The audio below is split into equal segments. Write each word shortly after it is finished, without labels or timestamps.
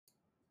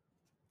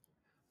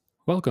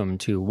Welcome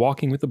to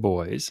Walking with the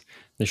Boys,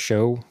 the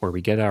show where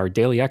we get our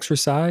daily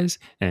exercise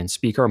and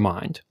speak our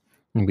mind.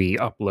 We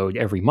upload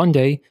every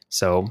Monday,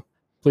 so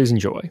please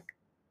enjoy.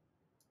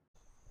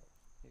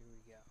 Here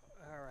we go.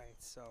 All right,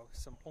 so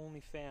some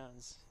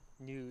OnlyFans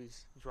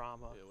news,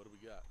 drama, Yeah, what do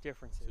we got?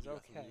 differences. So you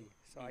got some Okay, new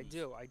so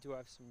news. I do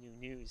have some new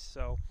news.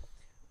 So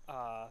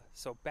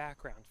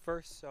background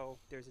first. So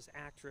there's this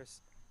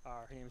actress.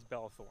 Her name is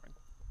Bella Thorne.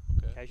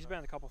 Okay, she's been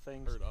in a couple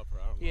things. Heard of her.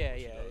 I don't know Yeah, what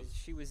yeah. She does.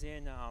 She was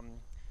in.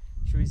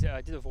 She was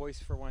did a voice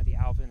for one of the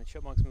Alvin and the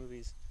Chipmunks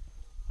movies.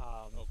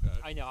 Okay.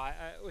 I know. I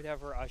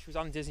whatever. She was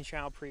on the Disney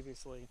Channel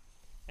previously,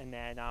 and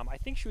then I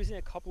think she was in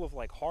a couple of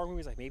like horror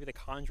movies, like maybe The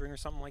Conjuring or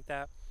something like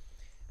that.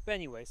 But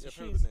anyway, so Yeah, I've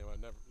heard she's the name. I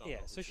never. Don't know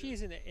who so she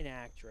she's is. an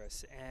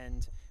actress,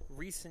 and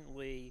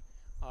recently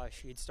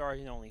she had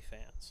started in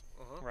OnlyFans,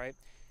 Uh-huh. right?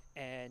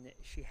 And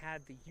she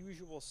had the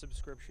usual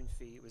subscription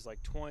fee. It was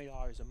like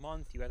 $20 a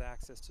month. You had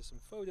access to some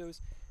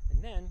photos,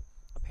 and then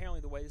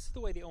apparently this is the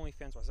way the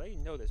OnlyFans was. I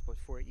didn't know this, but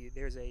for you,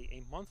 there's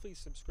a monthly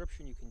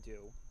subscription you can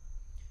do,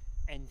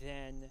 and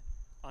then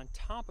on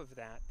top of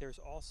that, there's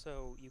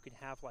also you can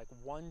have like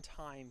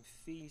one-time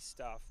fee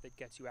stuff that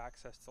gets you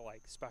access to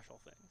like special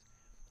things.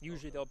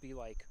 Usually Okay. they'll be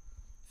like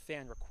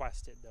fan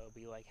requested. They'll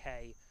be like,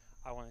 hey,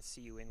 I want to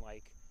see you in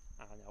like,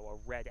 I don't know, a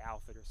red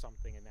outfit or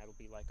something, and that'll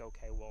be like,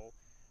 okay, well,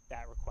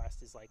 that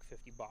request is like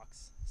 $50.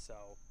 So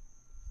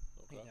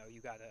Okay.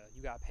 you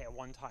gotta pay a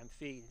one-time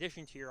fee in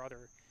addition to your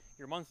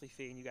monthly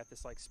fee, and you got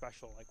this like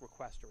special like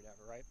request or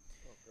whatever, right?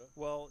 Okay.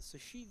 Well, so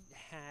she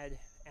had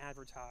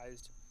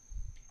advertised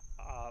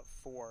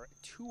for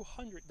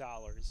 $200.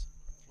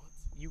 What?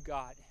 You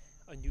got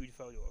a nude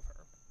photo of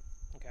her.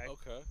 Okay.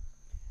 Okay.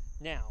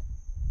 Now,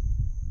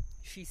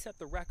 she set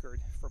the record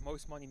for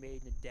most money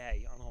made in a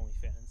day on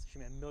OnlyFans. She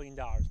made $1 million in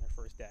her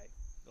first day,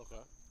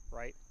 Okay.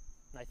 right?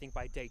 And I think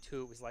by day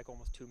 2 it was like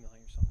almost $2 million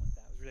or something like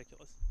that. It was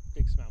ridiculous,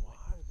 big amount of money.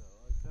 Why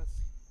though? Like that's.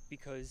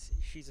 Because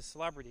she's a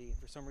celebrity, and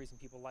for some reason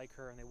people like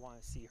her and they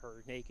want to see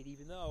her naked.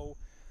 Even though,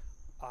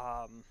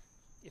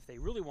 if they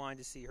really wanted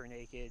to see her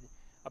naked,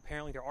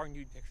 apparently there are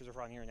nude pictures of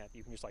her on the internet that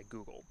you can just like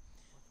Google.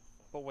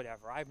 But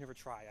whatever, I've never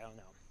tried. I don't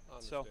know. I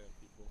understand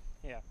people.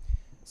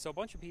 So a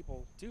bunch of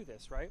people do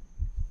this, right?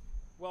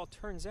 Well, it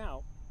turns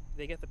out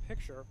they get the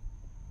picture,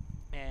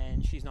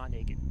 and she's not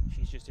naked.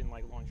 She's just in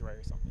like lingerie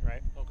or something,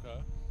 right? Okay.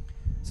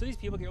 So these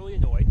people get really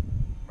annoyed,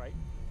 right?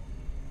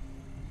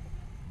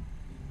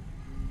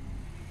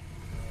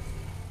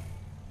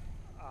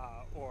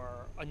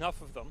 Or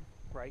enough of them,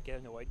 right, get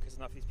annoyed because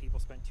enough of these people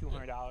spent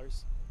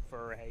 $200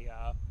 for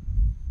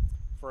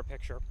a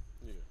picture.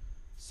 Yeah.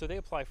 So they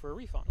apply for a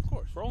refund. Of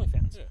course. For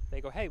OnlyFans. Yeah.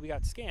 They go, hey, we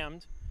got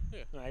scammed.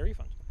 Yeah. And I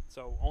refund.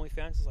 So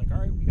OnlyFans is like, all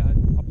right, we got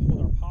to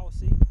uphold our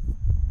policy.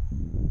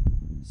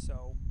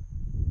 So,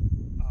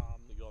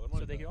 They get all their money.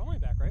 so they back. get all their money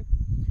back, right?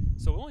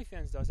 So what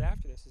OnlyFans does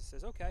after this is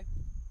says, okay,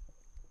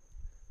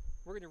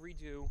 we're going to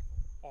redo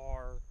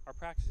our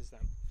practices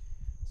then.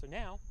 So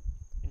now,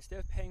 instead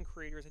of paying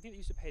creators, I think they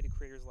used to pay the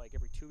creators like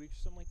every 2 weeks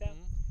or something like that.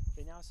 Mhm.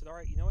 They now said, all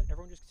right, you know what?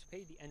 Everyone just gets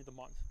paid at the end of the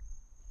month.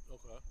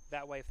 Okay.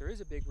 That way, if there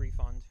is a big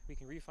refund, we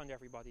can refund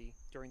everybody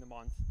during the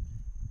month,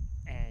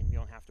 and we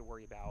don't have to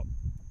worry about,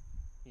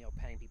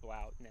 paying people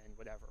out and then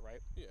whatever, right?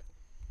 Yeah.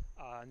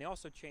 And they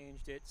also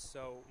changed it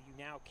so you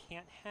now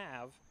can't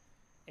have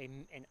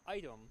an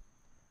item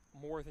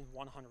more than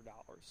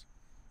 $100.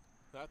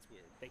 That's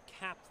weird. They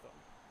capped them,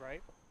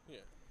 right? Yeah.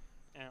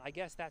 And I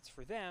guess that's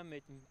for them.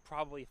 It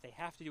probably, if they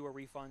have to do a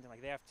refund and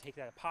like they have to take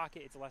that out of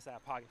pocket, it's less out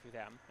of pocket for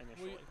them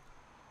initially.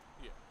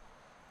 Yeah.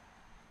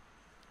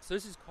 So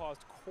this has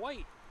caused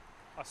quite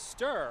a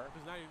stir.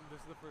 Because now this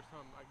is the first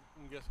time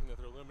I'm guessing that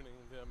they're limiting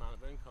the amount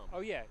of income. Oh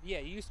yeah. You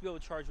used to be able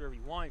to charge whatever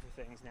you wanted for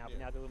things now, but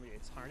Yeah. now they're limited.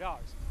 It's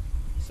 $100.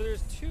 So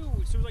there's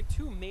like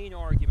two main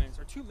arguments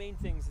or two main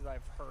things that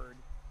I've heard,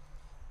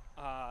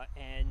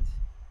 and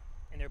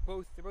they're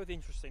both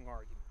interesting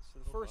arguments. So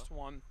the Okay. first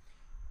one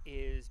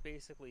is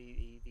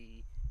basically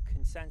the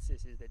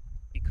consensus is that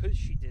because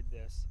she did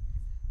this,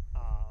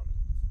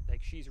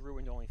 like she's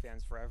ruined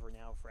OnlyFans forever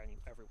now for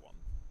everyone,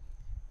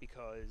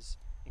 because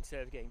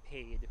instead of getting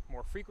paid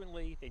more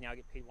frequently, they now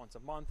get paid once a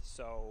month.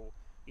 So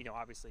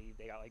obviously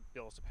they got like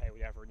bills to pay,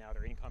 whatever. Now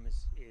their income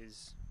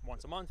is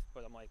once a month.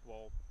 But I'm like,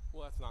 well,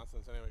 Well, that's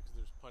nonsense anyway, because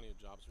there's plenty of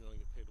jobs where you only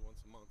get paid once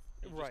a month.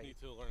 You Right.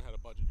 just need to learn how to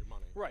budget your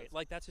money. right, That's-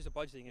 like that's just a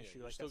budgeting yeah, issue.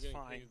 you're Like still that's getting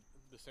fine. paid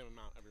the same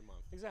amount every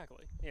month.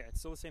 Exactly. Yeah, it's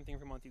still the same thing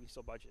every month. You can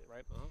still budget it,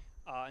 right?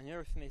 Uh-huh. And the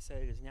other thing they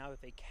said is now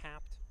that they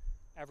capped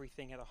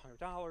everything at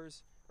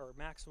 $100 or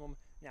maximum,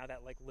 now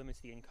that like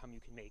limits the income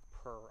you can make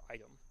per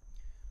item.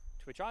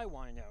 To which I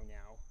want to know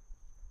now,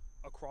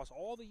 across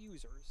all the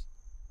users,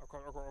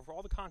 across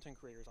all the content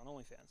creators on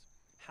OnlyFans,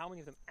 how many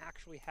of them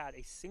actually had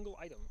a single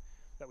item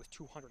that was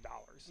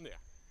 $200? Yeah.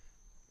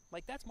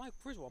 Like that's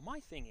first of all,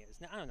 my thing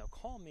is, now I don't know,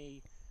 call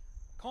me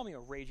a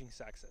raging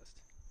sexist,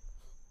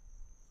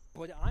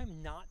 but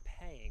I'm not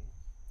paying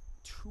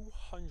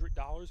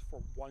 $200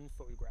 for one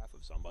photograph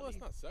of somebody. Well, that's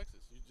not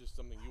sexist. It's just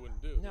something you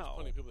wouldn't do. No. There's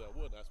plenty of people that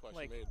would. That's why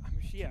Like,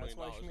 she made that's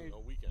why she $2 million made in a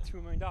weekend.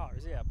 $2 million.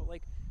 Yeah, but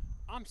like,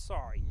 I'm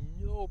sorry,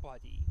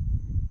 nobody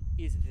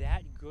is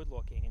that good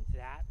looking and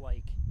that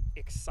like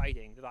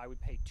exciting that I would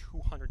pay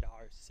 $200 to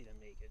see them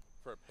naked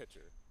For a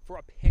picture. for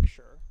a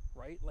picture,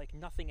 right? Like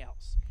nothing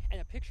else, and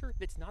a picture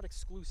that's not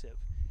exclusive.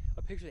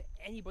 A picture that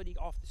anybody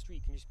off the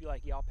street can just be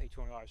like, yeah, I'll pay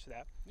 $200 for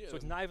that. Yeah, So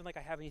it's not even like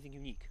I have anything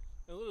unique.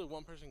 And literally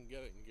one person can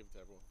get it and give it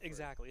to everyone.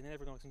 Exactly, and then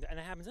everyone looks, and that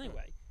happens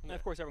anyway. And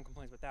of course, everyone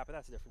complains about that, but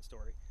that's a different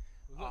story.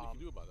 There's nothing you can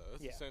do about that.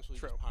 That's yeah, essentially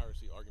true. just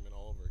piracy argument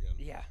all over again.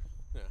 Yeah.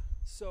 Yeah.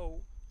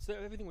 So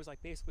everything was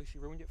like basically she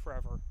ruined it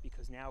forever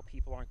because now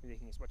people aren't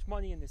making as much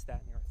money and this, that,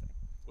 and the other thing.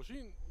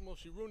 Well,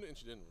 she ruined it and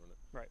she didn't ruin it.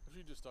 Right. If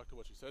she just stuck to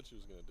what she said she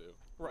was going to do.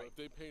 Right. Or if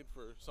they paid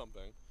for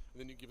something and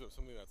then you give them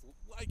something that's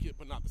like it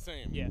but not the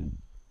same. Yeah.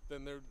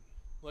 Then they're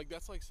like,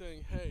 that's like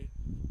saying, hey,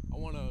 I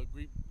want a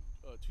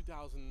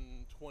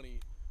 2020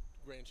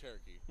 Grand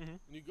Cherokee. Mm-hmm.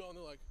 And you go and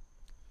they're like,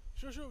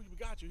 sure, we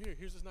got you.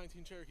 Here's this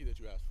 19 Cherokee that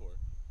you asked for.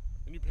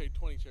 And you paid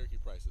 20 Cherokee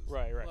prices.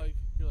 Right. Like,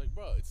 you're like,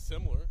 bro, it's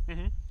similar.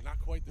 Mm-hmm. Not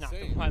quite the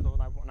same. Not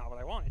what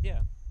I wanted.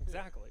 Yeah,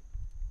 exactly.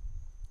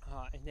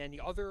 And then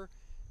the other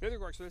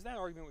argument, so there's that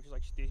argument which is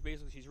like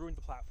basically she's ruined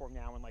the platform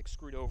now and like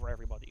screwed over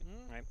everybody,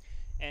 right?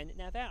 And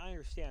now that I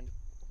understand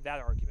that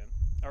argument,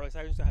 or at least I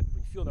understand how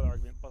people feel that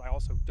argument, but I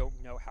also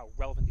don't know how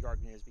relevant the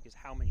argument is because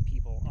how many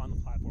people on the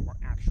platform are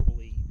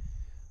actually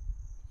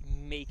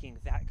making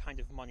that kind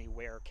of money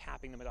where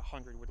capping them at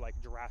 100 would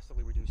like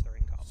drastically reduce their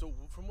income. So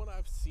from what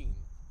I've seen,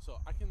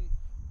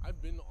 I've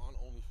been on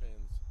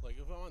OnlyFans. Like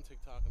if I'm on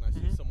TikTok and I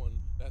see someone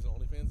that has an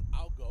OnlyFans,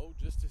 I'll go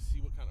just to see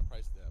what kind of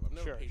price they have. I've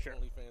never paid for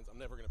OnlyFans. I'm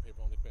never gonna pay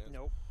for OnlyFans.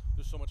 Nope.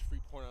 There's so much free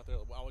porn out there.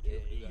 Why would you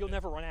ever do that? You'll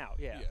never run out.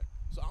 Yeah.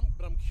 So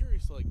I'm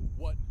curious like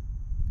what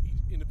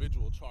each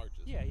individual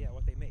charges. Yeah,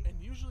 what they make. And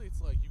usually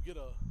it's like you get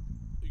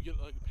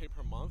like pay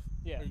per month.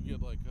 Yeah. Or you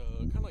get like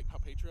kind of like how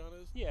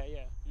Patreon is. Yeah.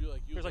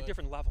 There's like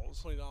different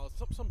levels. $20.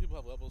 Some people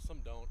have levels, some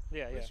don't.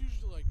 Yeah. It's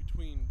usually like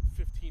between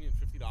 $15 and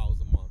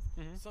 $50 a month.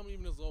 Mm-hmm. Some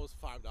even as low as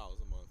 $5 a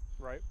month.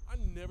 Right. I've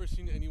never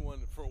seen anyone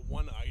for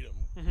one item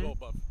go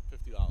above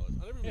 $50.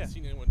 I've never even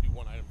seen anyone do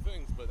one item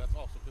things, but that's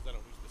also because I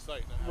don't use the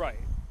site and I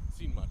haven't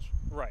seen much.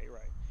 Right.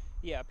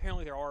 Yeah,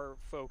 apparently there are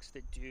folks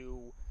that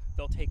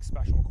they'll take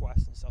special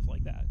requests and stuff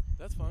like that.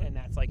 That's fine. And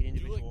that's like an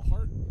individual.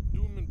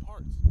 Do them in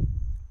parts.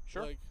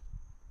 Sure. Like,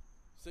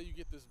 say you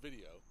get this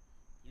video.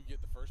 You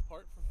get the first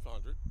part for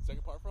 100,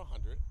 second part for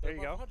 100. There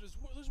you go.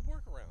 There's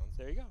workarounds.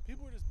 There you go.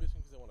 People are just bitching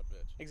because they want to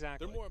bitch.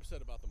 Exactly. They're more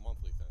upset about the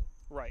monthly thing.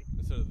 Right.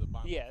 Instead of the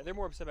bi-monthly. Yeah, they're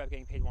more upset about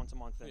getting paid once a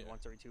month than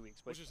once every 2 weeks.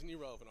 Which is an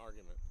irrelevant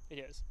argument. It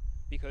is.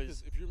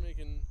 Because if you're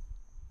making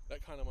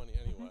that kind of money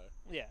anyway.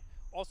 Yeah.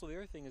 Also, the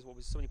other thing is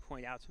somebody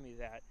pointed out to me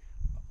that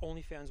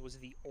OnlyFans was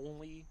the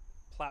only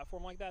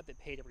platform like that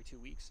paid every 2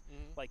 weeks.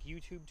 Like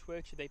YouTube,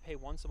 Twitch, they pay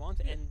once a month,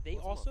 and they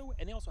also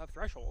have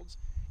thresholds.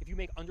 If you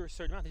make under a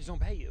certain amount, they just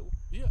don't pay you.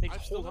 Yeah, they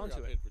just hold on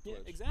to it. Yeah,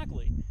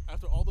 exactly.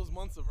 After all those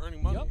months of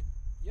earning money.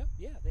 Yep.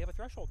 Yeah, they have a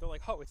threshold. They're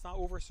like, oh, it's not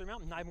over a certain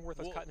amount, not even worth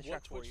us cutting the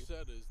check for you. What Twitch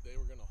said is they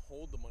were going to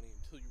hold the money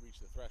until you reach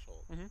the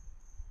threshold.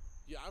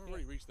 Yeah, I've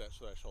already reached that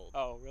threshold.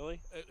 Oh,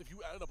 really? If you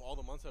added up all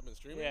the months I've been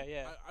streaming,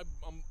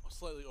 I'm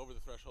slightly over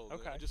the threshold.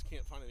 Okay. I just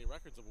can't find any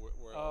records of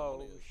where the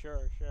money is. Sure.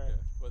 Yeah,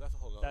 but that's a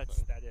whole other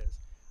thing. That is.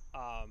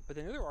 But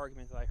another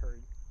argument that I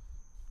heard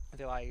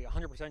that I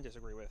 100%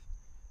 disagree with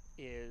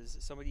is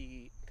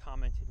somebody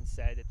commented and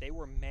said that they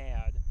were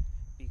mad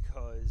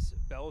because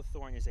Bella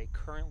Thorne is a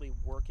currently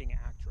working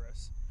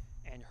actress,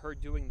 and her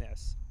doing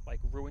this like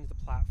ruins the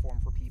platform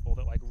for people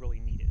that like really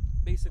need it.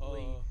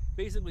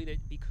 Basically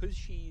that because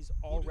she's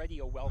already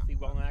a wealthy,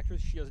 well-known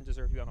actress, she doesn't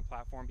deserve to be on a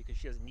platform because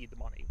she doesn't need the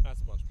money.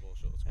 That's a bunch of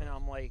bullshit. And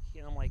I'm like,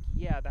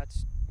 yeah,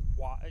 that's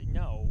why.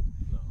 No,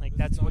 like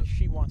that's what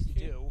she wants to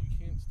do. You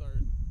can't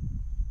start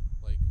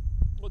like.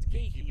 Well, it's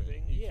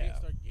gatekeeping. You can't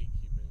start gatekeeping.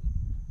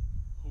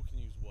 Who can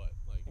use what?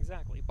 Like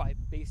exactly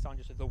based on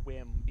just the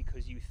whim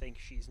because you think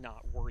she's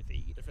not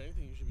worthy. If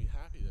anything, you should be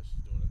happy that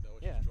she's doing it that way.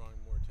 She's drawing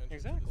more attention.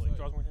 Exactly, to the site.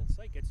 Draws more attention to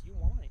the site, gets you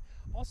more money.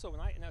 Also,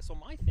 so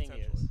my thing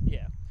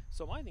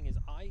is,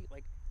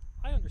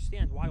 I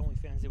understand why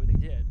OnlyFans did what they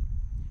did.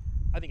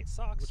 I think it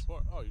sucks. Which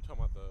part? Oh, you're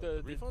talking about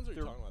the refunds, or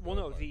you're talking about? Well,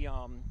 no,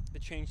 the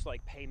change to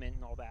like payment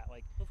and all that.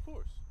 Like, of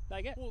course.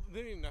 I get. Well,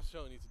 they didn't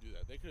necessarily need to do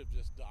that. They could have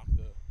just docked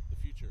the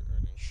future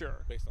earnings.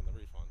 Sure. Based on the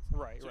refunds.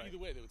 Right. So either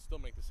way, they would still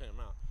make the same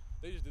amount.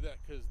 They just did that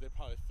because they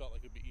probably felt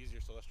like it'd be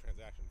easier, so less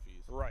transaction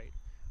fees. Right.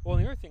 Well,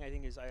 the other thing I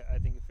think is, I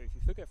think if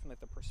you look at it from like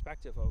the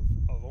perspective of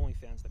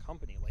OnlyFans, the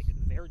company, like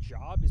their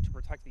job is to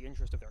protect the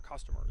interest of their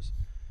customers.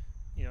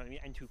 You know what I mean?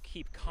 And to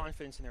keep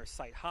confidence in their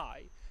site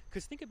high.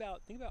 Because think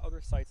about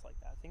other sites like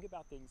that. Think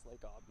about things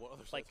like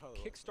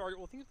Kickstarter.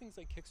 Well, think of things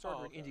like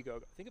Kickstarter and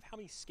Indiegogo. Think of how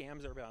many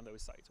scams there have been on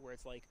those sites where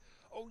it's like,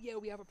 oh yeah,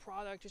 we have a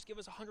product, just give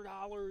us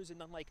 $100, and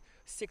then like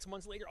 6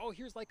 months later, oh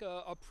here's like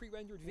a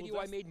pre-rendered video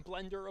I made in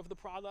Blender of the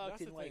product.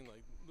 That's and the thing.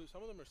 Like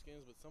some of them are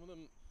scams, but some of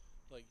them,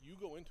 like you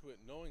go into it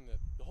knowing that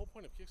the whole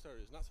point of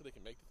Kickstarter is not so they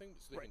can make the thing,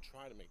 but so they can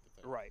try to make the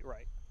thing. Right.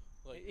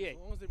 Like as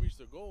long as they reach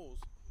their goals,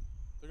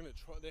 they're gonna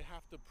try. They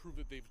have to prove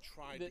that they've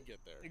tried to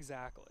get there.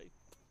 Exactly.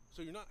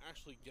 So you're not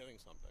actually getting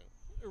something.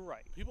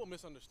 Right. People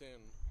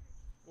misunderstand.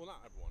 Well, not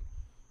everyone.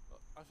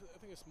 I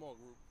think a small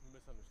group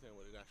misunderstand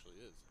what it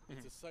actually is.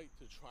 It's a site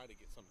to try to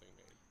get something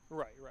made.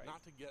 Right.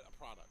 Not to get a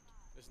product.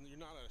 You're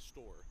not at a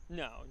store.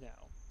 No.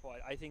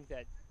 But I think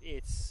that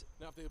it's...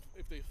 Now,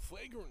 if they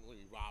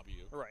flagrantly rob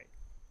you... Right.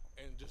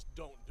 And just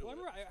don't do it.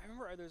 I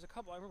remember there's a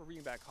couple... I remember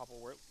reading about a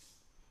couple where...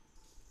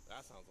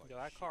 That sounds like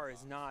that car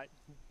is not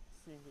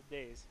seeing good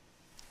days.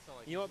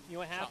 Like you know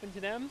what happened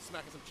to them?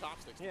 Smacking some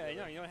chopsticks. Yeah,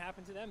 you know what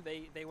happened to them?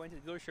 They went to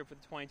the dealership for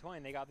the 2020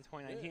 and they got the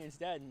 2019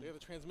 instead. And they have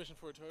the transmission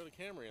for a Toyota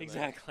Camry.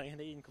 Exactly, and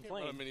they didn't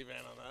complain. Can't run a minivan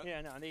on that.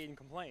 Yeah, no, they didn't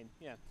complain.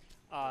 Yeah,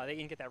 they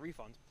didn't get that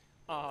refund.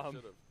 Should have.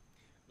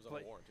 It was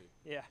on warranty.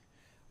 Yeah,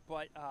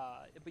 but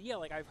yeah,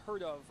 like I've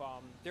heard of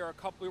there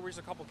was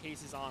a couple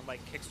cases on like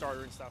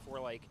Kickstarter and stuff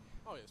where like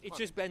it's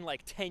just been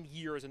like 10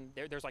 years and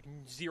there's like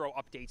zero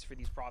updates for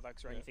these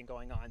products or anything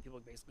going on. People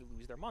basically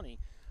lose their money.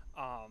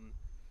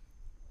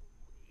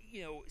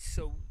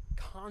 So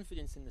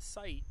confidence in the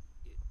site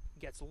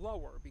gets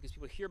lower because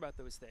people hear about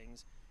those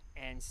things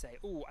and say,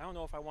 "Oh, I don't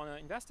know if I want to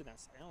invest in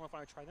this. I don't know if I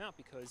want to try them out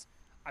because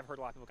I've heard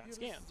a lot of people got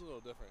scammed." This is a little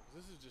different.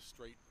 This is just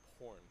straight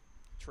porn.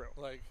 True.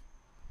 Like,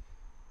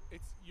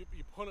 it's you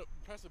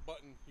press a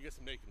button, you get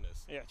some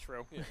nakedness. Yeah,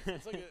 true. Yeah,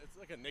 it's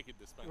like a naked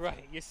dispenser.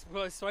 Right. You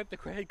swipe the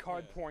credit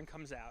card, porn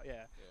comes out.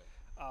 Yeah.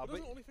 But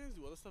doesn't OnlyFans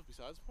do other stuff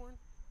besides porn?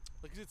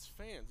 Like, 'cause it's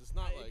fans. It's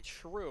not like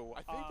true.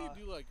 I think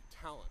they do like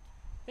talent.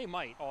 They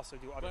might also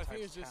do other types of talent. But I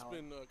think it's just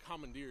been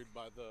commandeered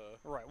by the...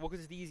 Right, well,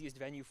 because it's the easiest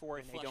venue for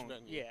it, and they don't...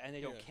 Venue. Yeah, and they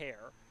don't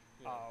care.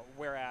 Yeah.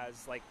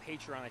 Whereas, like,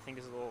 Patreon, I think,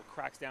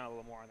 cracks down a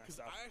little more on that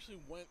stuff. Because I actually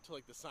went to,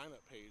 like, the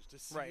sign-up page to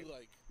see,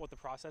 like... What the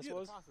process was? Yeah,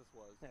 the process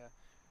was. Yeah.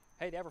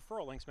 Hey, they have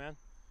referral links, man.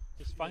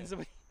 Just find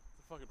somebody...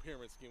 It's a fucking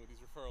pyramid scheme with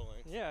these referral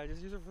links. Yeah,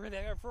 just use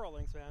they have referral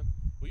links, man.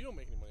 Well, you don't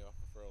make any money off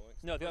referral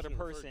links. No, the other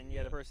person,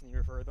 the person you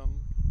refer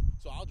them.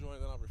 So I'll join,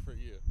 then I'll refer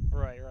you.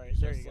 Right.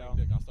 There you go.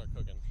 Dick, I'll start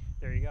cooking.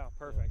 There you go.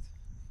 Perfect. Yeah.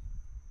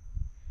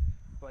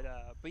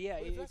 But yeah,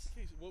 if that's the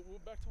case, well,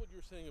 back to what you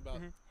were saying about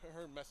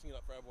her messing it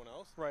up for everyone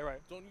else.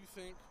 Right. Don't you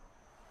think,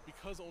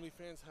 because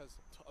OnlyFans has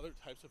other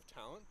types of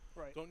talent,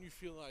 don't you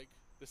feel like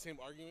the same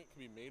argument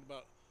can be made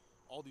about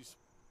all these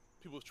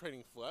people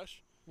trading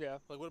flesh? Yeah.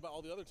 Like, what about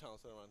all the other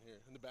talents that are on here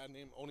and the bad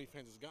name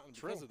OnlyFans has gotten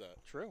because of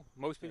that? True.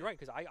 Most people right,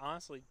 because I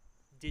honestly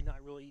don't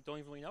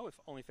even really know if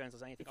OnlyFans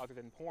does anything other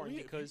than porn.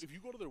 Because if you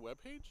go to their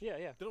webpage,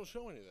 they don't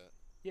show any of that.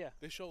 Yeah.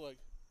 They show like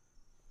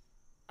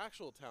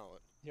actual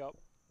talent. Yep.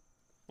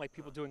 Like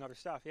people doing other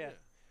stuff, yeah.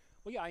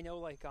 Well, yeah, I know.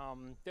 Like,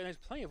 there's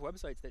plenty of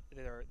websites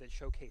that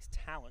showcase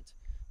talent.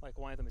 Like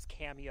one of them is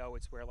Cameo.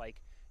 It's where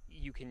like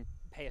you can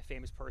pay a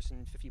famous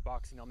person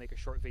 $50 and they'll make a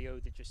short video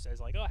that just says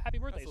like, "Oh, happy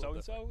birthday, so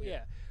and so."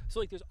 Yeah. So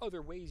like, there's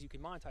other ways you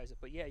can monetize it.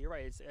 But yeah, you're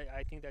right.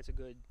 I think that's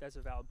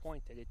a valid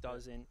point that it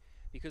doesn't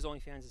because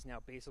OnlyFans is now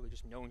basically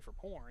just known for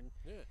porn.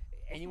 Yeah.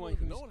 Anyone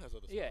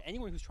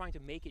who's trying to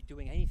make it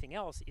doing anything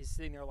else is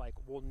sitting there like,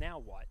 well, now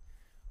what?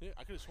 Yeah,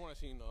 I could have sworn I've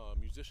seen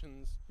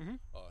musicians,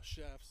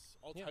 chefs,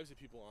 all types of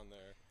people on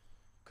there.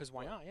 Because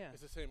why not? Yeah.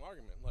 It's the same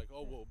argument. Like,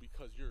 well,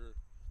 because you're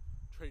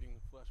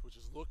trading flesh, which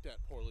is looked at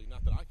poorly.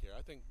 Not that I care.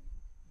 I think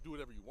do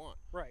whatever you want.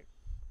 Right.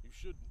 You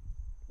should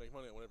make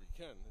money whenever you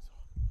can. It's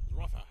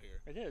rough out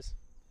here. It is.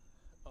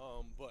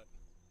 But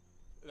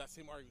that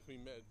same argument can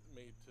be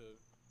made to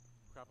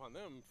crap on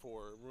them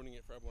for ruining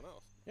it for everyone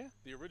else. Yeah.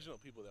 The original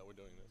people that were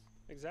doing this.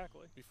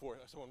 Exactly. Before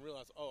someone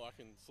realized, I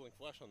can sling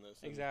flesh on this.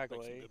 And exactly.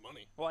 Make some good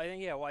money.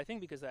 Well, I think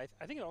because I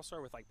think it all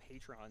started with like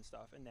Patreon and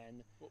stuff, and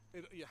then. Well,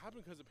 it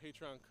happened because of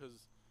Patreon,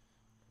 because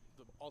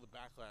all the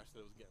backlash that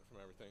it was getting from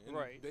everything. And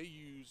right. They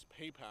use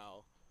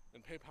PayPal,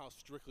 and PayPal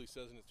strictly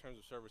says in its terms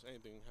of service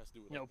anything has to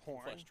do with no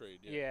porn. Flesh trade.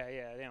 Yeah.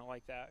 They don't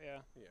like that.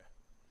 Yeah. Yeah.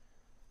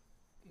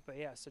 But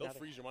yeah, so they'll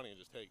freeze your money and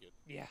just take it.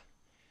 Yeah.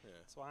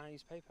 That's why I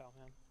use PayPal,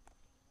 man.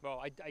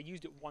 Well, I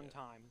used it one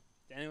time.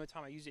 The only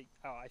time I used it,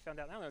 I found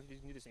out. I don't know if you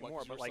can do this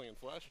anymore, but like,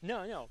 flesh?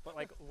 No. But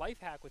like, life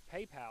hack with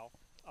PayPal.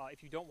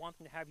 If you don't want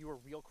them to have your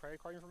real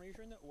credit card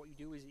information, what you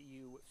do is that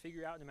you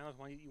figure out an amount of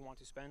money that you want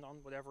to spend on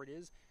whatever it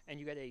is, and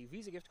you get a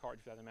Visa gift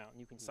card for that amount, and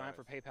you can sign up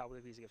for PayPal with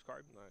a Visa gift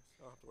card. Nice.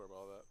 I don't have to worry about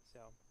all that. So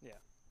yeah.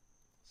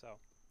 So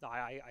no,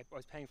 I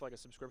was paying for like a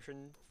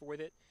subscription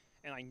with it,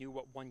 and I knew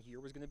what 1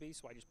 year was going to be,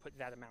 so I just put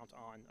that amount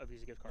on a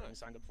Visa gift card and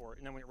signed up for it.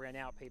 And then when it ran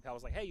out, PayPal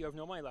was like, "Hey, you have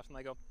no money left," and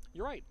I go,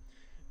 "You're right."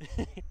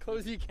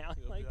 Close the account.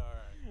 You'll be all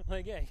right.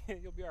 Like, yeah,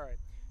 you'll be all right.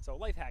 So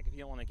life hack if you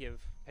don't want to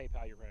give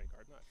PayPal your credit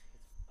card. Nice.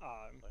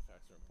 Life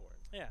hacks are important.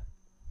 Yeah.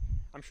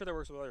 I'm sure that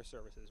works with other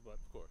services, but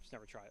of course, just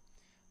never try it.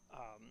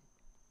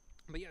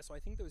 But yeah, so I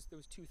think those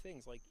two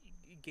things, like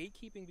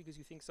gatekeeping because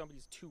you think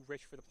somebody's too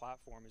rich for the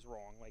platform, is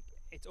wrong. Like,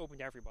 it's open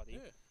to everybody.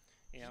 Yeah.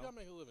 She's got to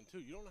make a living too.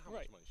 You don't know how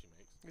much money she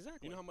makes.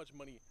 Exactly. You know how much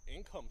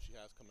income she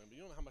has come in, but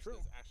you don't know how much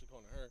that's actually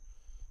going to her.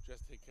 She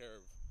has to take care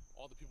of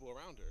all the people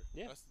around her.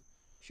 Yeah.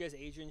 She has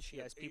agents. She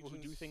has people who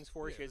do things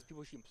for her. She has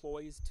people she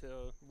employs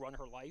to run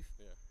her life.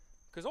 Yeah.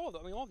 Because all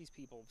these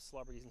people,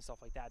 celebrities and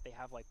stuff like that, they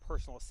have like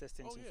personal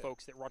assistants and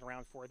folks that run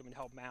around for them and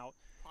help them out.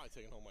 Probably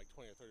taking home like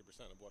 20 or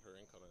 30% of what her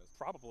income is.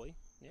 Probably,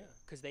 yeah.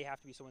 Because they have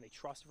to be someone they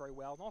trust very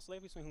well, and also they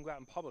have to be someone who can go out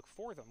in public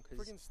for them.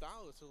 Freaking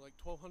stylists are like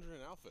 $1,200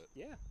 an outfit.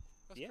 Yeah.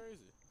 That's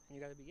crazy. And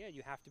you got to be,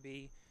 you have to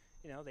be,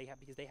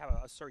 because they have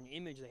a certain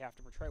image they have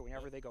to portray.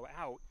 Whenever they go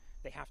out,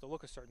 they have to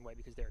look a certain way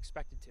because they're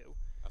expected to.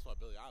 That's why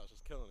Billie Eilish is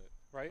killing it.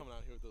 Right. Coming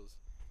out here with those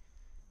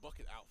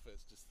bucket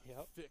outfits, just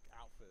thick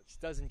outfits. She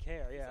doesn't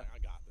care, She's like, I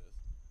got this.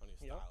 I need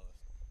a stylist.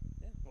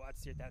 Yeah. Well,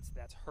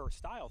 that's her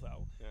style,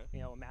 though.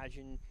 Yeah.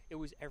 Imagine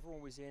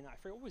everyone was in. I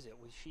forget, what was it?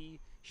 Was she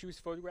was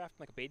photographed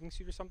in like a bathing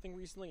suit or something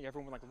recently, and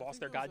everyone lost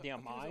their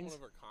goddamn minds. One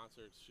of her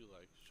concerts, she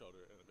showed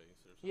her in a bathing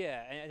suit.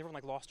 Yeah, and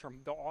everyone lost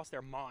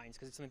their minds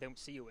because it's something they don't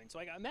see you in. So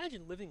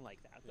imagine living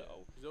like that,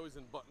 though. She's always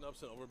in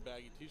button-ups and over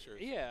baggy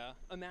t-shirts. Yeah,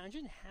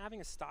 imagine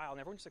having a style and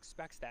everyone just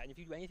expects that. And if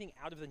you do anything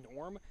out of the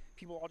norm,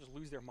 people all just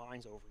lose their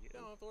minds over you. I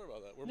don't have to worry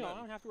about that. We're men. I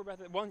don't have to worry about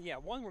that.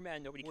 One, we're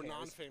men. Nobody cares. We're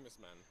non-famous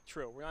men.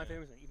 True, we're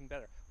non-famous men. Even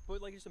better.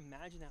 But just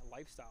imagine that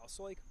lifestyle.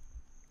 So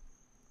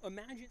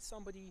imagine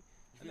somebody.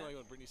 You feel like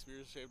when Britney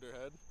Spears shaved her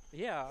head?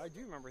 Yeah, I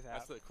do remember that.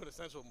 That's the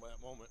quintessential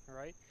moment.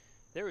 Right.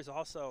 There was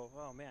also,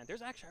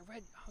 there's actually, I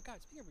read,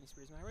 speaking of Britney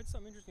Spears, I read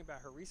something interesting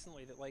about her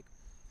recently that,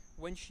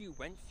 when she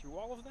went through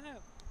all of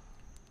that,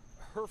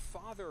 her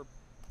father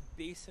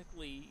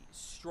basically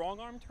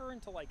strong-armed her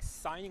into,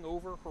 signing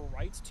over her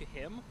rights to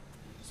him.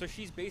 So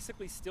she's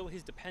basically still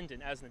his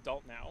dependent as an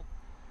adult now.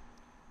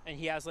 And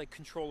he has,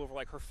 control over,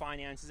 her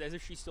finances as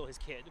if she's still his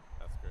kid.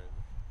 That's great.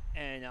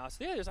 And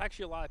there's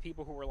actually a lot of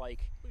people who were Well, you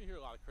hear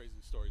a lot of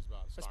crazy stories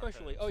about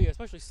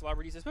especially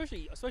celebrities,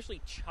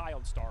 especially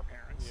child star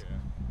parents.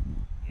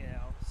 Yeah.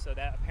 So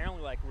that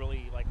apparently,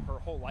 really, her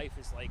whole life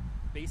is,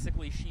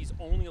 basically she's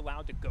only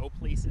allowed to go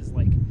places,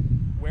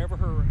 wherever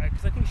her,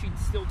 because I think she's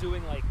still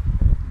doing,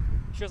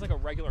 she has, a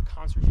regular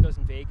concert she does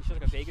in Vegas. She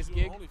has, a Vegas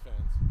gig. OnlyFans.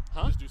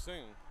 Huh? You just do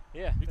singing.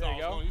 Yeah, you thought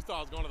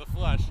I was going to the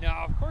flesh. No,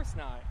 of course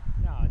not.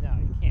 No,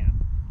 you can't.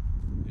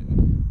 Yeah.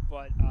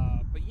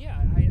 But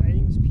yeah, I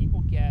think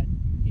people get,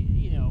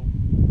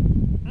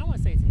 I don't want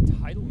to say it's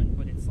entitlement,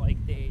 but it's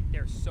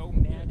they're so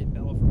mad at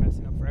Bella for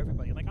messing up for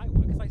everybody.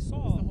 Because I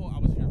saw... It's the whole I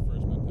was here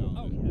first mentality.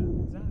 Oh, yeah,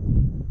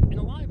 exactly. And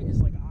a lot of it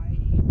is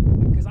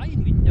because I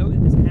didn't even know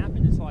that this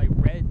happened until I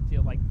read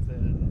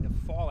the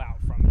fallout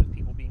from it, of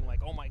people being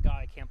like, oh my God,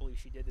 I can't believe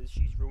she did this.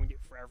 She's ruined it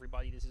for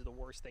everybody. This is the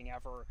worst thing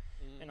ever.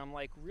 And I'm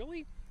like,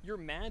 really? You're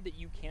mad that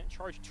you can't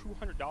charge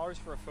 $200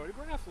 for a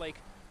photograph?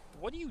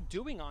 What are you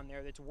doing on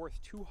there that's worth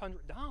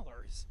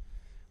 $200?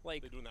 They're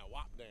doing that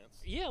WAP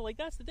dance. Yeah,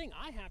 that's the thing.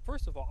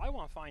 First of all, I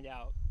want to find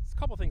out. There's a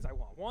couple things I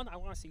want. One, I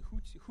want to see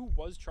who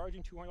was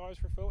charging $200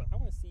 for a photo. I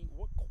want to see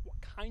what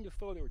kind of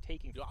photo they were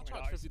taking. I'll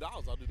charge $50.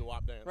 I'll do the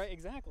WAP dance. Right,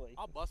 exactly.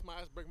 I'll bust my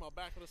ass, break my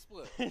back for the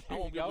split. I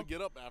won't be able to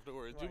get up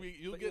afterwards. Right.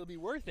 It'll be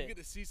worth it. You get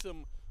to see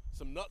some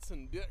nuts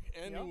and dick,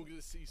 and you will get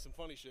to see some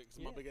funny shit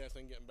because my big ass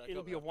ain't getting back up.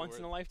 It'll be a once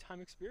in a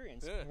lifetime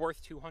experience,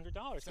 worth $200.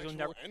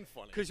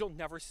 Because you'll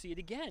never see it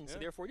again. So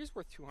therefore, it is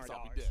worth $200.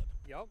 I'll be dead.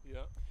 Yep.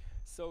 Yeah.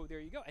 So there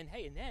you go. And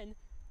hey, and then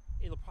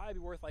it'll probably be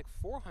worth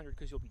 $400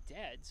 because you'll be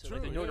dead. So true,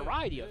 the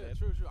notoriety of it.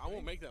 True. I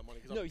won't make that money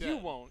because I'm dead. No, you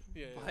won't.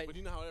 Yeah, but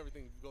you know how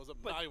everything goes up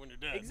in value when you're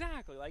dead.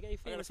 Exactly. Like any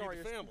famous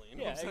artist. Family, you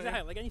know what I'm saying?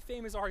 Exactly. Like any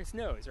famous artist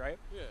knows, right?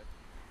 Yeah.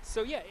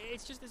 So yeah,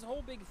 it's just this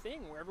whole big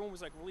thing where everyone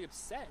was really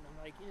upset, and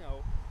I'm like,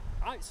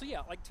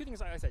 two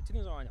things. Like I said, two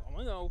things I want to know. I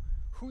want to know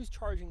who's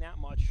charging that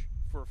much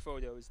for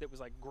photos that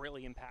was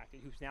greatly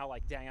impacted. Who's now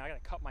dang, I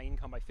got to cut my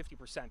income by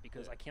 50%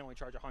 because I can't only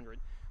charge $100.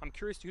 I'm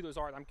curious to who those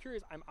are. And I'm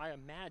curious. I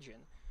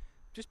imagine,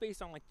 just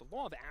based on the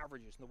law of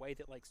averages and the way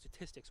that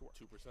statistics work,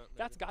 2%.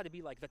 That's got to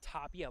be the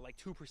top.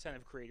 2%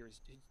 of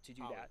creators to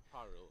do that.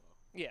 Probably real low.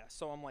 Yeah.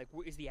 So I'm like,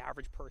 is the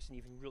average person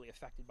even really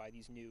affected by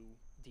these new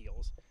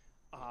deals?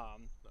 Not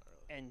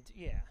really. And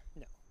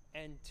no.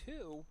 And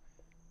two,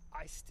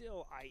 I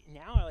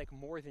now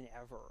more than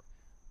ever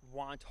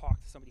want to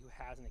talk to somebody who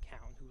has an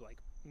account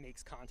who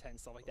makes content and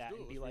stuff like that,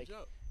 and be like,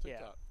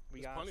 TikTok.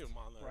 There's plenty of them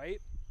on there, right?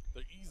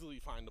 They're easily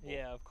findable.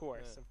 Yeah, of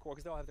course,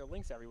 because they'll have their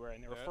links everywhere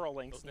and their referral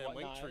links and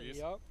whatnot. Link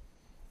trees.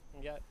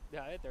 Yep.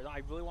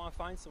 I really want to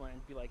find someone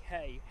and be like,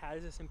 hey, how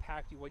does this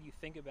impact you? What do you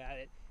think about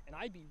it? And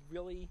it'd be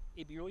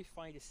really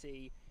funny to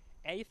see,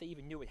 A, if they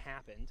even knew it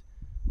happened.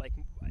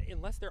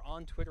 Unless they're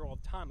on Twitter all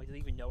the time, do they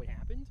even know it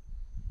happened?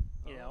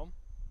 You know?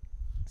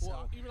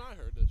 Well, even I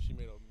heard that she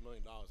made $1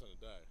 million in a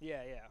day.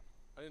 Yeah.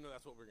 I didn't know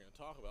that's what we were going to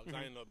talk about because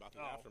I didn't know about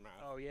the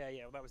aftermath. Oh, yeah.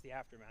 Well, that was the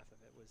aftermath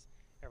of it.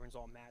 Everyone's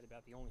all mad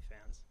about the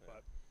OnlyFans. Yeah.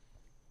 But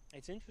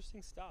it's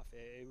interesting stuff.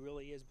 It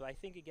really is. But I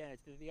think, again,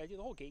 it's the idea,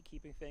 the whole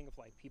gatekeeping thing of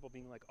people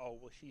being like, oh,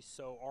 well, she's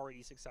so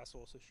already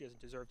successful, so she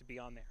doesn't deserve to be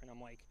on there. And I'm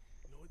like,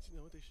 you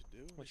know what they should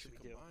do? What should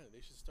we do?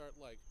 They should start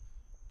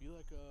be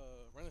like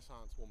a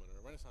Renaissance woman or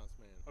a Renaissance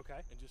man.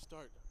 Okay. And just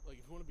start, if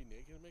you want to be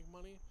naked and make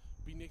money,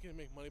 be naked and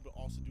make money, but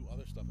also do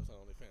other stuff that's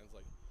not OnlyFans.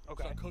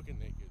 Start cooking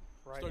naked.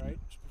 Start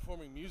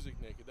performing music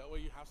naked. That way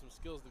you have some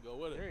skills to go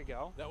with it. There you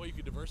go. That way you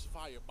can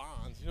diversify your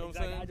bonds. You know what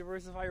I'm saying?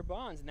 Diversify your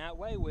bonds. And that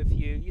way,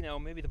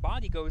 if maybe the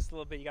body goes a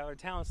little bit, you got other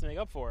talents to make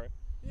up for it.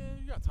 Yeah,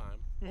 you got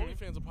time.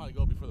 OnlyFans will probably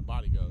go before the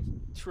body goes.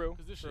 True.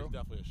 Because this shit's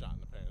definitely a shot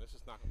in the pan. It's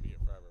just not going to be here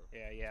forever.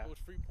 Yeah. So with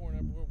free porn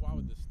everywhere, why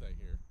would this stay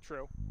here?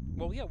 True.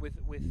 Well, yeah, with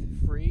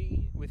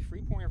free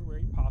porn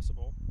everywhere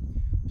possible,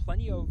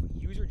 plenty of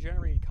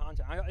user-generated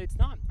content.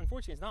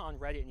 Unfortunately, it's not on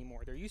Reddit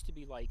anymore. There used to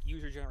be like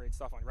user-generated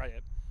stuff on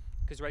Reddit,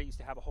 because Reddit used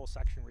to have a whole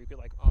section where you could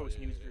like post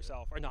news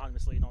yourself or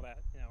anonymously and all that,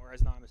 or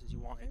as anonymous as you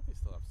wanted. I think they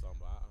still have some,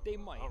 but they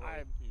might. I don't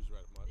really use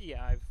Reddit much.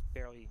 Yeah, I've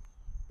barely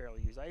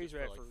used. I use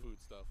Reddit for like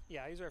food stuff.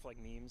 Yeah, I use Reddit for like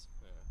memes,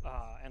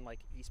 yeah. And like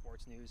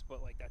esports news,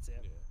 but like that's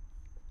it. Yeah.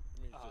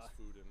 I mean, it's just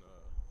food and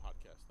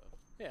podcast stuff.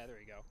 Yeah, there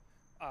you go.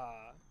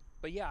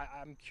 But yeah,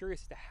 I'm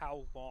curious as to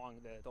how long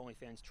the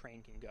OnlyFans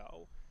train can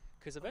go,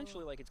 because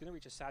eventually, like, it's going to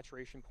reach a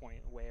saturation point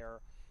where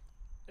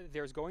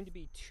there's going to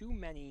be too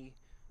many.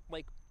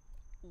 Like,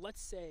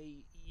 let's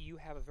say you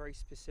have a very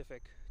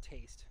specific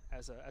taste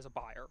as a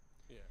buyer,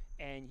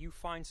 and you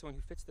find someone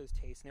who fits those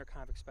tastes, and they're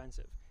kind of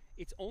expensive.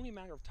 It's only a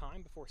matter of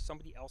time before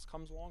somebody else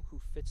comes along who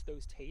fits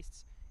those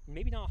tastes,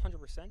 maybe not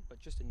 100%, but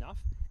just enough,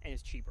 and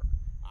is cheaper.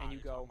 And you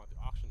go talking about the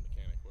auction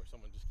mechanic where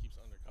someone just keeps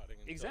undercutting.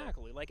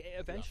 Exactly. Like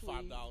eventually,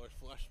 $5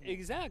 flesh.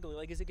 Exactly.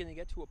 Like, is it going to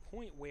get to a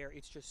point where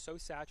it's just so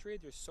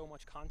saturated? There's so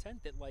much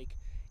content that like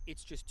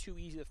it's just too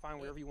easy to find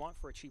whatever you want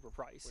for a cheaper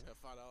price. We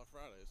have $5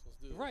 Fridays. Let's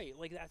do this. Right.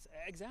 Like that's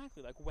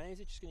exactly. Like when is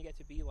it just going to get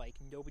to be like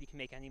nobody can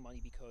make any money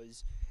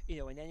because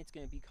and then it's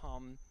going to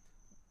become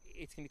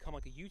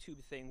like a YouTube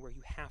thing where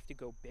you have to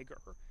go bigger.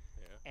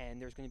 Yeah.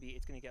 And it's going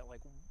to get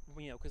like,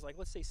 because like,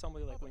 let's say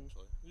somebody like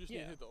eventually. You just need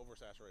to hit the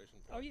oversaturation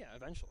point. Oh yeah,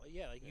 eventually.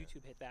 Yeah, like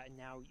YouTube hit that, and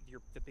now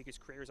the biggest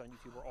creators on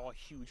YouTube are all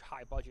huge,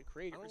 high budget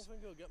creators. I don't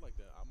think it'll get like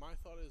that. My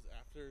thought is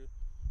after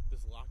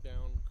this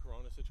lockdown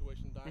Corona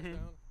situation dies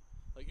down,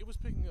 like it was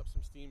picking up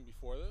some steam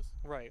before this.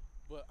 Right.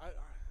 But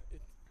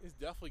it's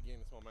definitely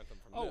gaining its momentum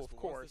from this. Of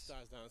course. Once this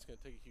dies down, it's going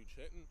to take a huge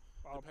hit, and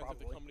depends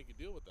probably. if the company could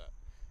deal with that.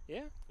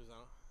 Yeah.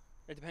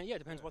 It depends. Yeah, it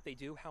depends what they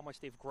do, how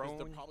much they've grown.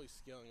 They're probably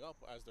scaling up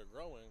as they're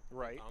growing.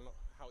 Right. I don't know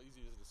how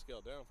easy it is to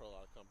scale down for a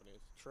lot of companies.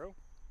 True.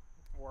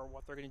 Or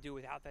what they're going to do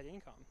without that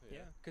income. Yeah.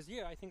 Because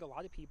I think a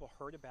lot of people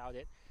heard about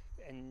it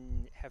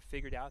and have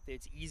figured out that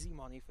it's easy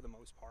money for the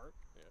most part.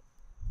 Yeah.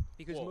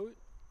 Because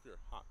if you're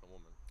hot and a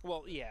woman.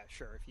 Well, yeah,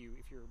 sure. If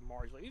you're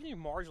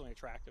marginally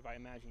attractive, I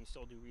imagine you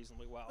still do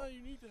reasonably well. No,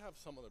 you need to have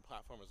some other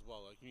platform as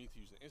well. Like you need to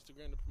use an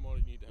Instagram to promote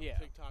it. You need to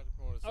have TikTok to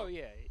promote it. Oh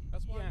yeah.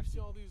 That's why you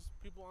see all these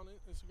people on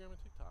Instagram and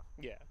TikTok.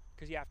 Yeah,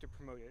 because you have to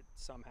promote it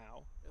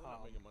somehow. They're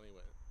not making money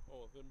with it.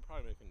 Well, they're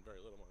probably making very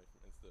little money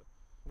from Insta.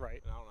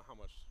 Right. And I don't know how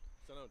much.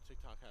 So I know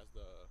TikTok has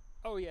the.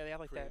 Oh yeah, they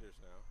have like creators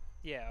that. now.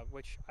 Yeah,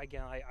 which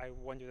again, I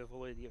wonder the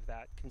validity of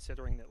that,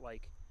 considering that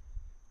like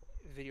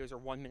videos are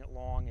 1 minute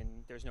long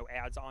and there's no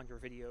ads on your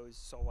videos,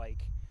 so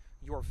like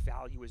your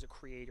value as a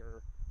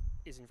creator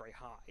isn't very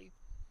high.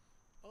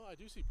 Oh, I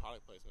do see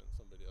product placement in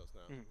some videos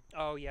now.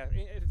 Oh yeah,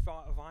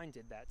 Vine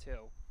did that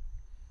too.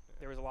 Yeah.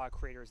 There was a lot of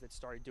creators that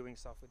started doing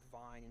stuff with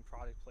Vine and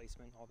product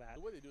placement and all that.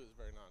 The way they do it is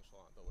very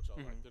nonchalant though, which I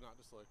like. They're not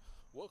just like,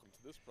 welcome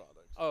to this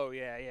product. Oh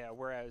yeah.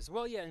 Whereas,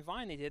 in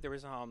Vine they did. There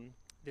was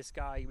this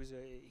guy. He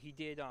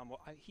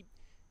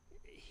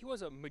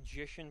was a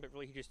magician, but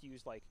really he just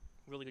used like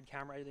really good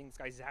camera editing. This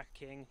guy Zach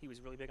King, he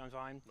was really big on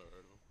Vine. Never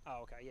heard of him.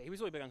 Oh, okay, yeah, he was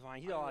really big on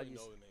Vine. I don't really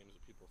know the names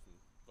of people from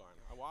Vine.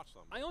 I watched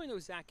them. I only know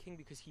Zach King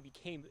because he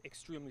became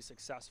extremely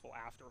successful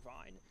after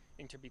Vine,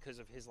 because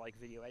of his like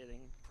video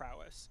editing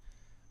prowess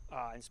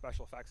and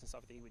special effects and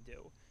stuff that he would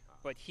do.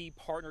 But he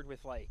partnered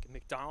with like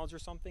McDonald's or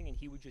something, and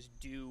he would just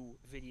do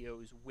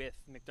videos with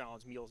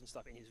McDonald's meals and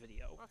stuff in his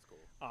video. That's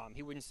cool.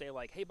 He wouldn't say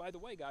like, "Hey, by the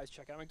way, guys,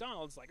 check out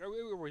McDonald's," like,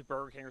 or with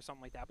Burger King or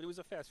something like that. But it was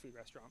a fast food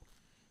restaurant,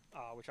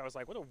 which I was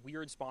like, what a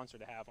weird sponsor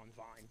to have on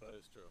Vine. But that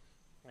is true.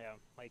 Yeah,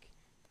 like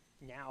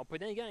now.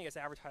 But then again, I guess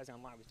advertising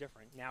online was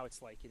different. Now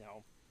it's like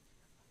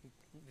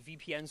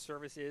VPN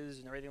services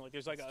and everything. Like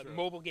there's like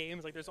mobile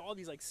games. Like there's all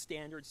these like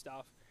standard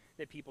stuff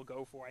that people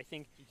go for. I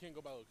think you can't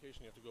go by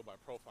location. You have to go by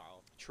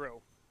profile.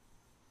 True.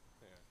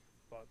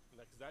 But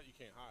because that you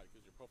can't hide,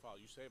 because your profile,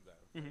 you save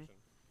that information.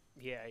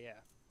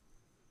 Yeah.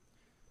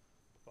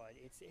 But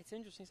it's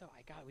interesting stuff.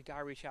 We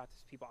gotta reach out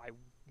to people. I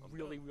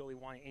really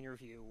want to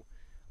interview,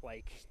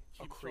 like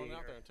keep a creator. Throwing it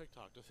out there on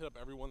TikTok. Just hit up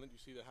everyone that you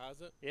see that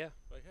has it. Yeah.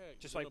 Like, hey,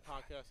 just like a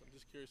podcast. I'm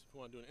just curious if you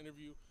want to do an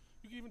interview.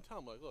 You can even tell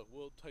them, like, look,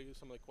 we'll tell you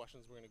some of the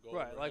questions we're going to go over.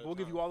 Right, like we'll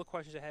give you all the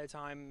questions ahead of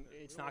time.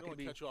 It's not going to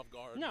be catch you off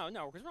guard. No,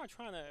 because we're not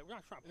trying to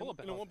pull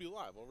up. And it won't be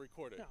live. We'll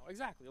record it. No,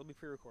 exactly. It'll be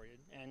pre-recorded,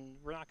 and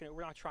we're not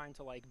trying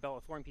to like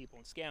Bella Thorne people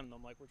and scam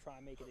them. Like we're trying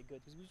to make it a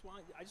good. Because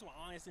I just want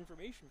honest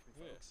information from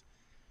folks.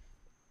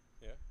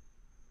 Yeah.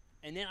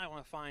 And then I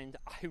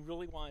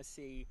really want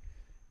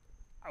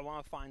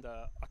to find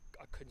a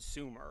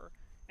consumer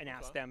and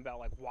ask them about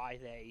like why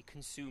they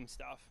consume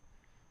stuff.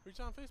 Reach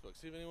out on Facebook.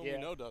 See if anyone we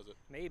know does it.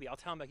 Maybe. I'll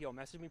tell them, like,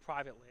 message me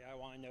privately. I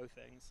want to know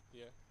things.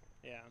 Yeah.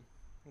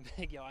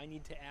 Like, I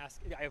need to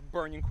ask. I have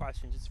burning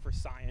questions. It's for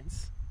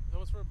science. That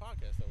was for a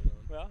podcast that we're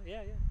doing. Well,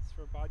 yeah. It's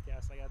for a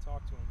podcast. I got to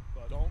talk to them.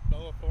 But don't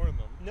Bella Thorne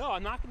them. No,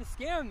 I'm not going to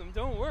scam them.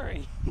 Don't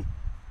worry.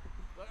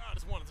 Like, I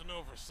just wanted to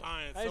know for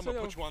science.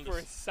 Someone put you on this.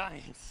 For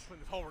science. Put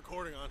this whole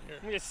recording on here.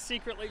 I'm just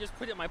secretly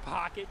put it in my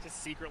pocket.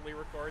 Just secretly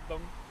record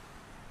them.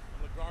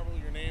 I'm garble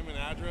your name and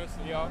address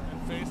and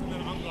face, and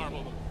then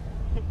ungarble them.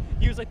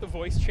 Use like the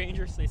voice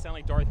changer so they sound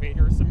like Darth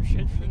Vader or some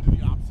shit. And do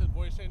the opposite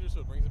voice changer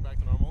so it brings it back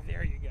to normal.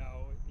 There you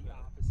go. The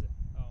opposite.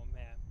 Oh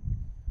man.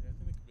 Yeah, I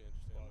think it could be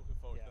interesting. I'm looking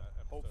forward to that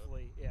episode.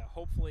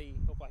 Hopefully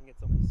I can get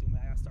somebody soon.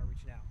 I gotta start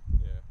reaching out.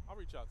 Yeah, I'll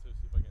reach out too,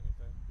 see if I get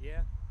anything.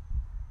 Yeah.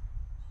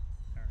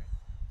 All right.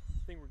 I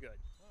think we're good.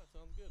 Oh, that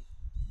sounds good.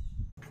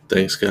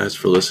 Thanks, guys,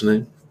 for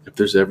listening. If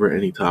there's ever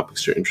any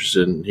topics you're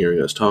interested in hearing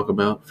us talk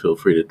about, feel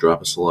free to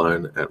drop us a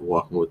line at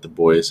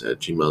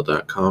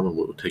walkingwiththeboys@gmail.com, and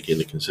we will take you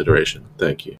into consideration. Thank you.